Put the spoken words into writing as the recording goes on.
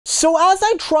So as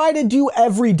I try to do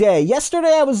every day,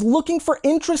 yesterday I was looking for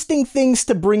interesting things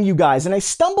to bring you guys, and I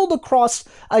stumbled across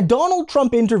a Donald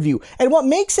Trump interview. And what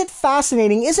makes it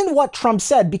fascinating isn't what Trump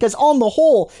said, because on the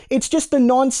whole, it's just the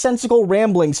nonsensical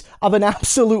ramblings of an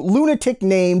absolute lunatic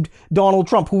named Donald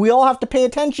Trump, who we all have to pay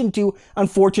attention to,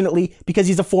 unfortunately, because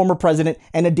he's a former president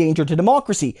and a danger to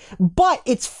democracy. But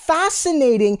it's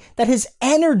fascinating that his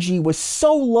energy was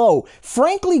so low.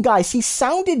 Frankly, guys, he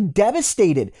sounded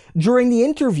devastated during the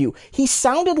interview. He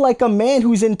sounded like a man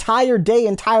whose entire day,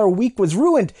 entire week was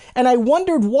ruined, and I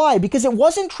wondered why, because it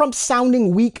wasn't Trump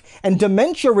sounding weak and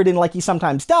dementia-ridden like he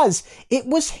sometimes does, it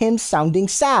was him sounding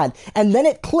sad. And then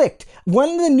it clicked.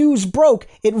 When the news broke,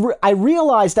 I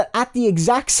realized that at the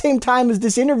exact same time as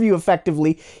this interview,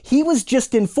 effectively, he was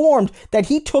just informed that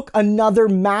he took another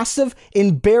massive,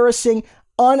 embarrassing,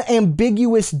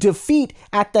 unambiguous defeat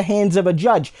at the hands of a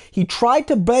judge. He tried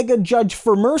to beg a judge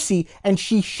for mercy, and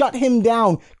she shut him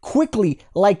down quickly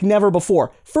like never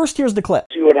before. First, here's the clip.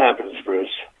 See what happens, Bruce.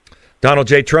 Donald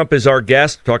J. Trump is our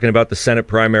guest, talking about the Senate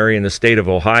primary in the state of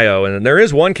Ohio. And there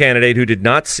is one candidate who did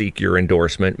not seek your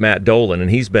endorsement, Matt Dolan, and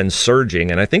he's been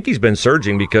surging. And I think he's been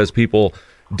surging because people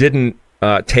didn't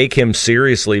take him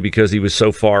seriously because he was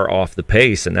so far off the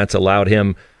pace, and that's allowed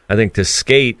him, I think, to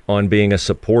skate on being a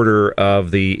supporter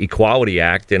of the Equality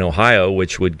Act in Ohio,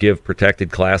 which would give protected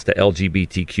class to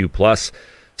LGBTQ plus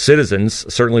citizens.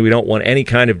 Certainly we don't want any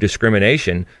kind of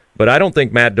discrimination, but I don't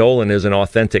think Matt Dolan is an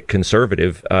authentic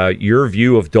conservative. Your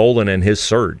view of Dolan and his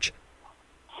surge?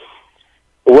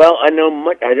 Well, I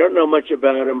don't know much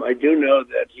about him. I do know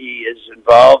that he is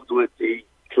involved with the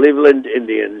Cleveland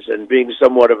Indians, and being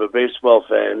somewhat of a baseball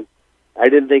fan, I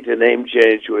didn't think the name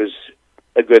change was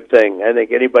a good thing. I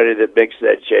think anybody that makes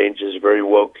that change is very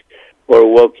woke, or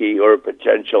wokey, or a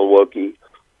potential wokey.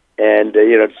 And,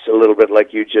 it's a little bit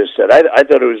like you just said. I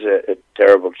thought it was a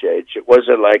terrible change. It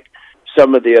wasn't like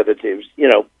some of the other teams.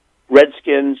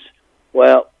 Redskins,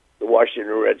 well, the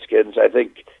Washington Redskins, I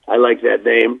think I like that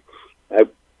name. I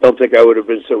don't think I would have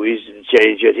been so easy to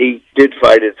change it. He did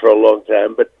fight it for a long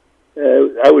time, but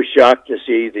I was shocked to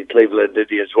see the Cleveland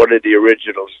Indians, one of the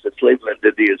originals, the Cleveland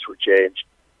Indians, were changed.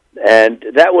 And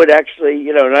that would actually,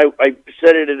 and I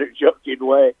said it in a joking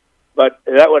way, but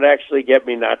that would actually get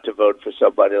me not to vote for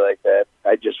somebody like that.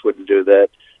 I just wouldn't do that.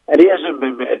 And he hasn't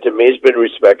been bad to me. He's been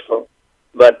respectful.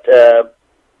 But,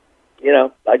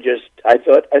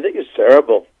 I think it's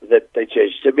terrible that they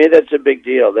changed. To me, that's a big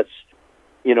deal. That's,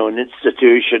 an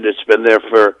institution that's been there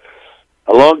for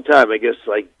a long time, I guess,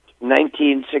 like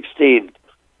 1916.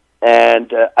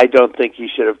 And I don't think he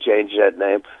should have changed that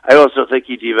name. I also think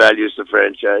he devalues the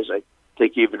franchise. I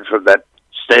think even from that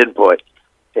standpoint,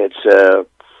 it's a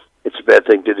bad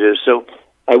thing to do. So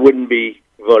I wouldn't be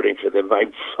voting for them. I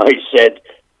said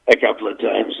a couple of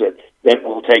times that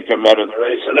will take them out of the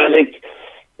race. And I think,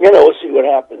 we'll see what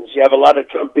happens. You have a lot of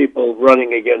Trump people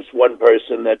running against one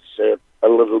person that's a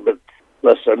little bit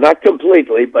less so. Not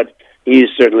completely, but he is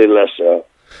certainly less so.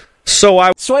 So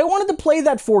I wanted to play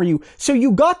that for you, so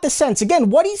you got the sense. Again,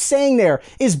 what he's saying there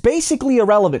is basically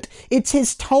irrelevant. It's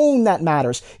his tone that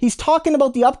matters. He's talking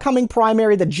about the upcoming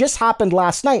primary that just happened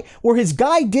last night, where his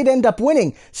guy did end up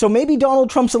winning, so maybe Donald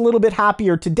Trump's a little bit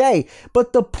happier today.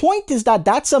 But the point is that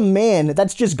that's a man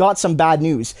that's just got some bad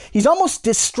news. He's almost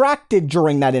distracted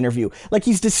during that interview. Like,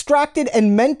 he's distracted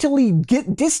and mentally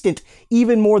distant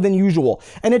even more than usual.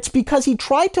 And it's because he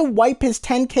tried to wipe his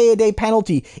 10K a day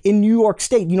penalty in New York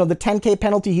State, the 10K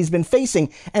penalty he's been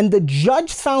facing, and the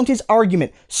judge found his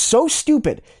argument so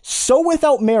stupid, so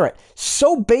without merit,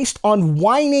 so based on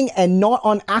whining and not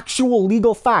on actual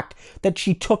legal fact, that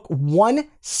she took one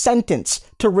sentence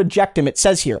to reject him. It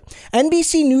says here,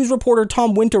 NBC News reporter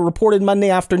Tom Winter reported Monday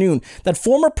afternoon that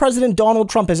former President Donald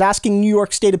Trump is asking New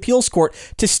York State Appeals Court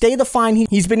to stay the fine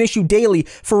he's been issued daily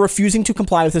for refusing to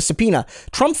comply with a subpoena.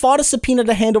 Trump fought a subpoena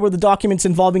to hand over the documents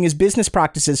involving his business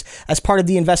practices as part of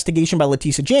the investigation by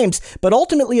Letitia James, but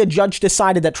ultimately a judge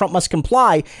decided that Trump must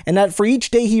comply, and that for each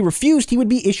day he refused, he would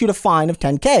be issued a fine of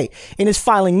 $10K. In his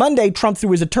filing Monday, Trump,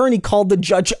 through his attorney, called the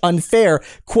judge unfair.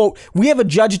 Quote, "We have a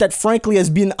judge that frankly has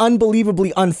been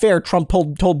unbelievably unfair," Trump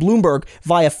told Bloomberg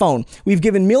via phone. "We've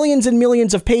given millions and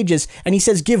millions of pages," and he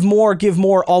says, give more,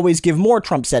 always give more,"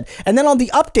 Trump said. And then on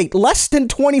the update, less than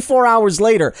 24 hours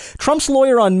later, Trump's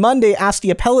lawyer on Monday asked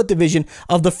the appellate division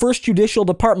of the First Judicial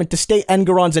Department to stay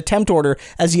Engoron's attempt order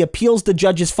as he appeals the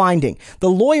judge's finding. The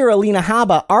lawyer, Alina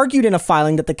Habba, argued in a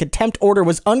filing that the contempt order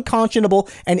was unconscionable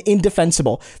and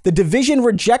indefensible. The division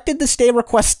rejected the stay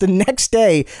request the next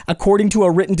day, according to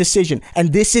a written decision.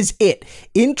 And this is it.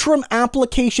 Interim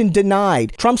application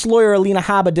denied. Trump's lawyer, Alina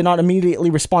Habba, did not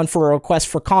immediately respond for a request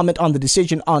for comment on the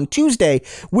decision on Tuesday,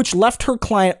 which left her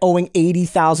client owing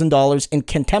 $80,000 in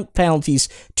contempt penalties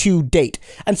to date.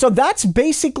 And so that's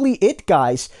basically it,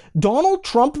 guys. Donald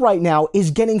Trump right now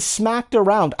is getting smacked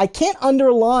around. I can't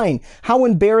underline how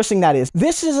embarrassing that is.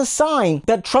 This is a sign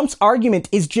that Trump's argument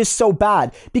is just so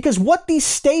bad, because what these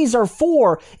stays are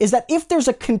for is that if there's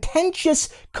a contentious,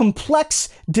 complex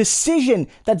decision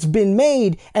that's been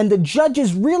made and the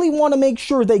judges really want to make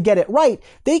sure they get it right,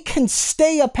 they can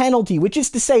stay a penalty, which is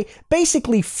to say,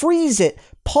 basically freeze it,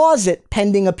 pause it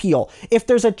pending appeal. If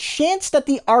there's a chance that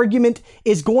the argument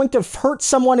is going to hurt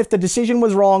someone if the decision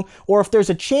was wrong, or if there's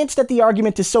a chance that the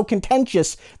argument is so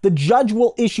contentious, the judge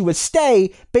will issue a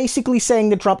stay, basically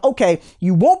saying to Trump, okay,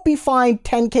 you won't be fined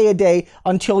 $10K a day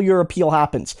until your appeal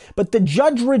happens. But the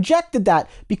judge rejected that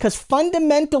because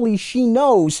fundamentally she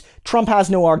knows Trump has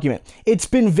no argument. It's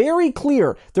been very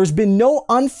clear. There's been no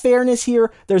unfairness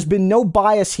here. There's been no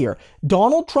bias here.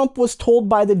 Donald Trump was told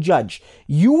by the judge,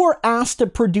 you were asked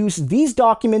to produce these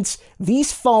documents,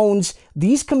 these phones,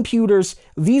 these computers,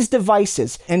 these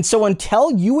devices. And so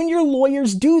until you and your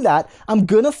lawyers do that, I'm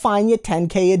going to fine you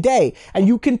 $10K a day. And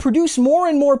you can produce more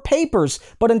and more papers,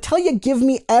 but until you give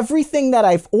me everything that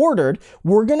I've ordered,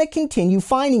 we're going to continue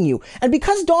fining you. And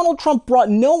because Donald Trump brought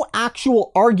no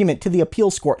actual argument to the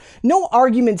appeals court, no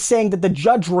argument saying that the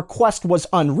judge's request was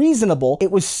unreasonable,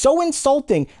 it was so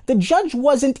insulting, the judge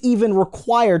wasn't even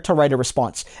required to write a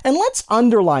response. And let's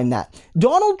underline that.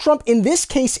 Donald Trump in this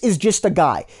case is just a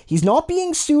guy. He's not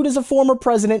being sued as a former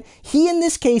president. He in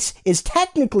this case is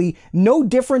technically no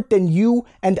different than you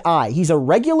and I. He's a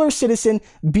regular citizen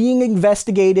being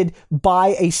investigated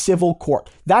by a civil court.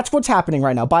 That's what's happening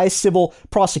right now, by a civil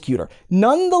prosecutor.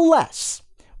 Nonetheless,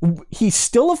 he's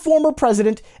still a former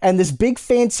president and this big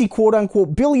fancy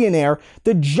quote-unquote billionaire.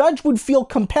 The judge would feel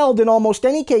compelled in almost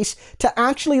any case to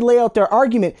actually lay out their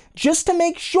argument just to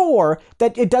make sure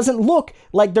that it doesn't look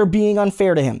like they're being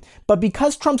unfair to him. But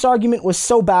because Trump's argument was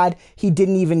so bad, he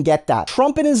didn't even get that.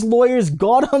 Trump and his lawyers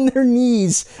got on their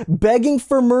knees begging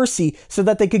for mercy so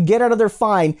that they could get out of their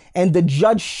fine, and the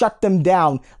judge shut them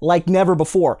down like never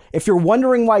before. If you're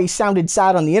wondering why he sounded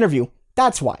sad on the interview,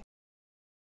 that's why.